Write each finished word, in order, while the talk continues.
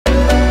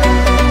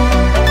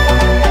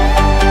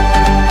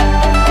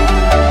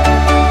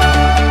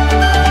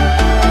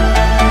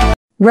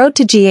Road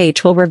to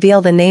GH will reveal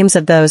the names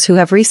of those who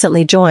have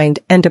recently joined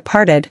and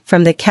departed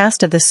from the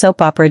cast of the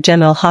soap opera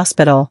General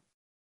Hospital.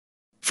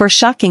 For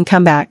shocking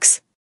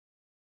comebacks.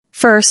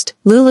 First,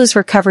 Lulu's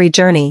recovery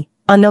journey.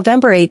 On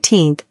November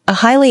 18th, a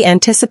highly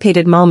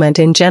anticipated moment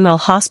in General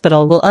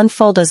Hospital will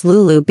unfold as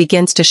Lulu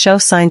begins to show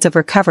signs of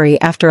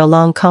recovery after a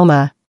long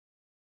coma.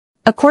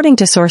 According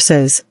to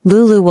sources,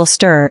 Lulu will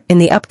stir in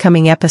the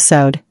upcoming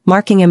episode,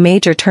 marking a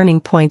major turning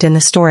point in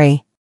the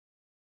story.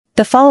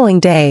 The following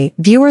day,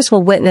 viewers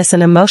will witness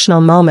an emotional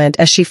moment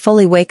as she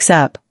fully wakes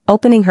up,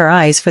 opening her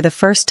eyes for the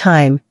first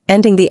time,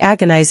 ending the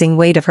agonizing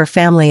weight of her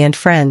family and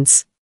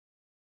friends.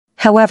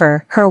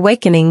 However, her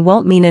awakening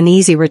won't mean an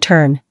easy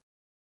return.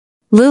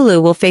 Lulu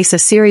will face a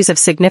series of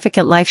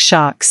significant life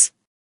shocks.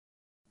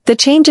 The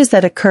changes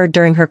that occurred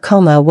during her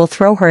coma will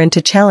throw her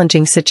into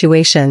challenging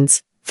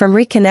situations, from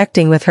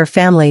reconnecting with her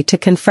family to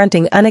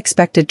confronting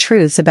unexpected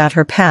truths about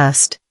her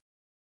past.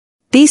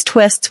 These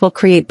twists will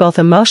create both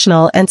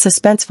emotional and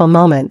suspenseful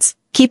moments,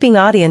 keeping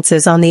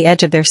audiences on the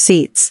edge of their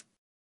seats.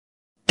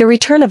 The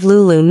return of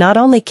Lulu not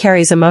only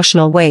carries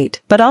emotional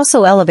weight but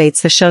also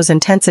elevates the show's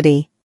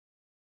intensity.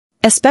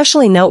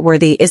 Especially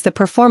noteworthy is the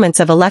performance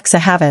of Alexa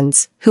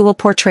Havens, who will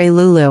portray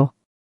Lulu.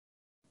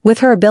 With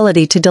her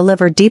ability to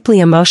deliver deeply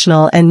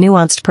emotional and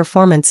nuanced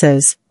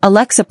performances,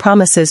 Alexa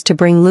promises to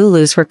bring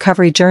Lulu's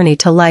recovery journey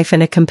to life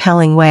in a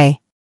compelling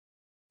way.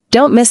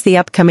 Don't miss the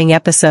upcoming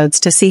episodes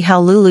to see how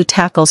Lulu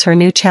tackles her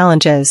new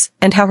challenges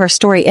and how her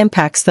story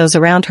impacts those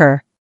around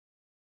her.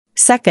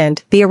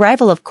 Second, the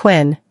arrival of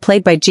Quinn,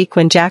 played by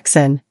Jaquin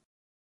Jackson.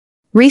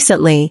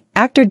 Recently,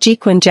 actor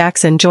Jaquin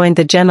Jackson joined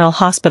the General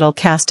Hospital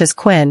cast as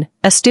Quinn,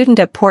 a student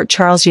at Port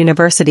Charles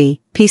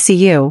University,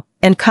 PCU,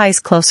 and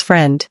Kai's close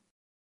friend.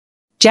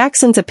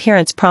 Jackson's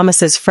appearance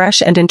promises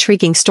fresh and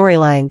intriguing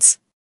storylines.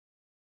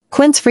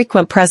 Quinn's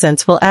frequent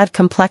presence will add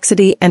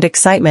complexity and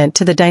excitement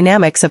to the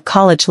dynamics of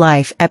college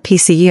life at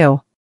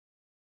PCU.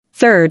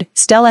 Third,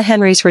 Stella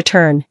Henry's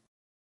return.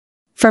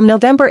 From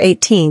November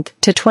 18th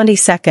to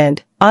 22nd,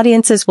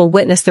 audiences will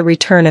witness the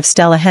return of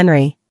Stella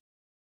Henry.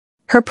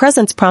 Her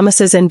presence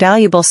promises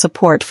invaluable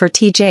support for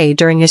TJ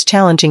during his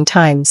challenging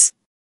times.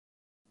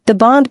 The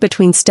bond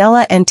between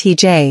Stella and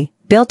TJ,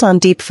 built on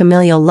deep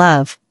familial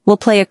love, will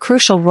play a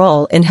crucial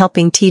role in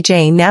helping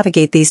TJ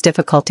navigate these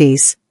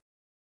difficulties.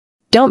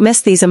 Don't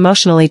miss these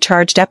emotionally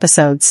charged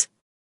episodes.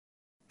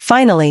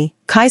 Finally,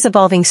 Kai's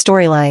evolving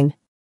storyline.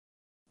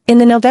 In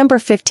the November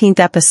 15th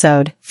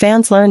episode,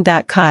 fans learned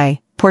that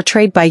Kai,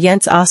 portrayed by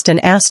Jens Austin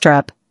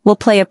Astrup, will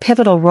play a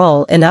pivotal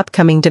role in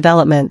upcoming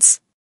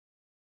developments.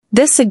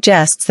 This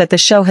suggests that the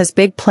show has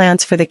big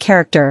plans for the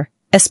character,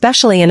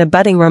 especially in a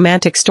budding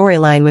romantic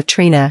storyline with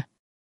Trina.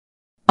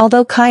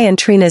 Although Kai and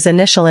Trina's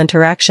initial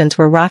interactions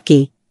were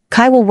rocky,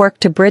 Kai will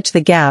work to bridge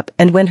the gap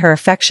and win her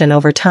affection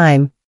over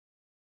time.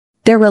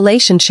 Their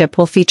relationship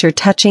will feature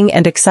touching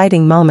and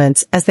exciting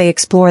moments as they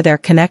explore their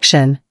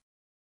connection.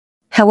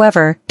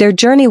 However, their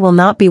journey will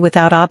not be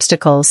without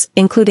obstacles,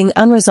 including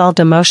unresolved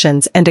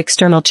emotions and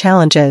external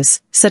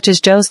challenges, such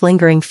as Joe's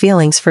lingering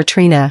feelings for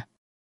Trina.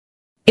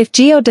 If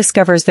Gio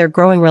discovers their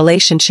growing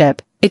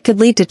relationship, it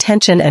could lead to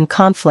tension and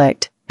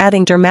conflict,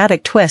 adding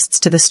dramatic twists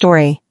to the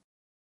story.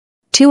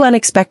 Two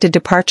unexpected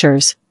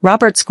departures,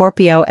 Robert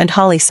Scorpio and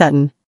Holly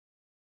Sutton.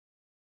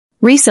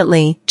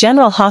 Recently,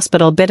 General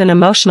Hospital bid an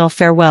emotional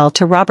farewell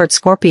to Robert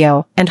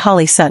Scorpio and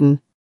Holly Sutton.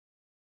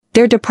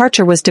 Their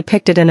departure was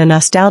depicted in a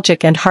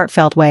nostalgic and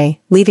heartfelt way,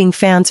 leaving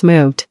fans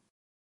moved.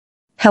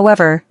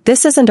 However,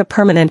 this isn't a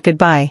permanent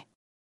goodbye.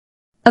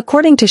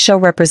 According to show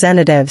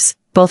representatives,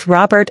 both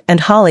Robert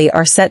and Holly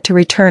are set to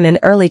return in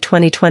early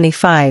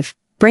 2025,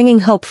 bringing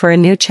hope for a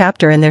new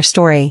chapter in their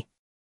story.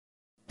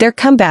 Their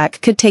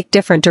comeback could take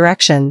different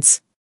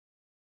directions.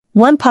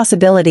 One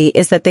possibility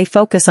is that they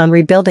focus on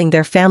rebuilding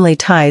their family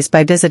ties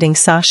by visiting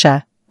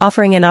Sasha,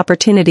 offering an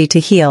opportunity to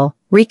heal,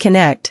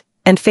 reconnect,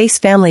 and face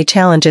family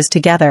challenges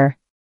together.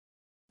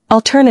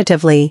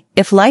 Alternatively,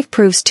 if life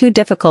proves too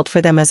difficult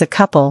for them as a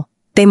couple,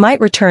 they might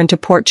return to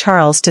Port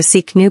Charles to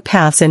seek new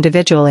paths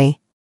individually.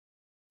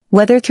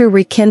 Whether through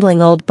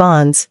rekindling old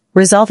bonds,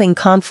 resolving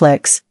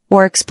conflicts,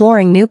 or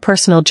exploring new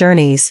personal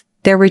journeys,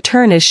 their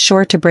return is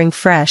sure to bring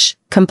fresh,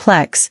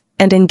 complex,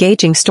 and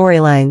engaging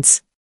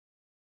storylines.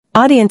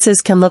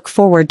 Audiences can look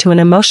forward to an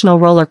emotional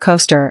roller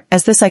coaster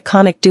as this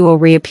iconic duo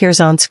reappears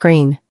on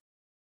screen.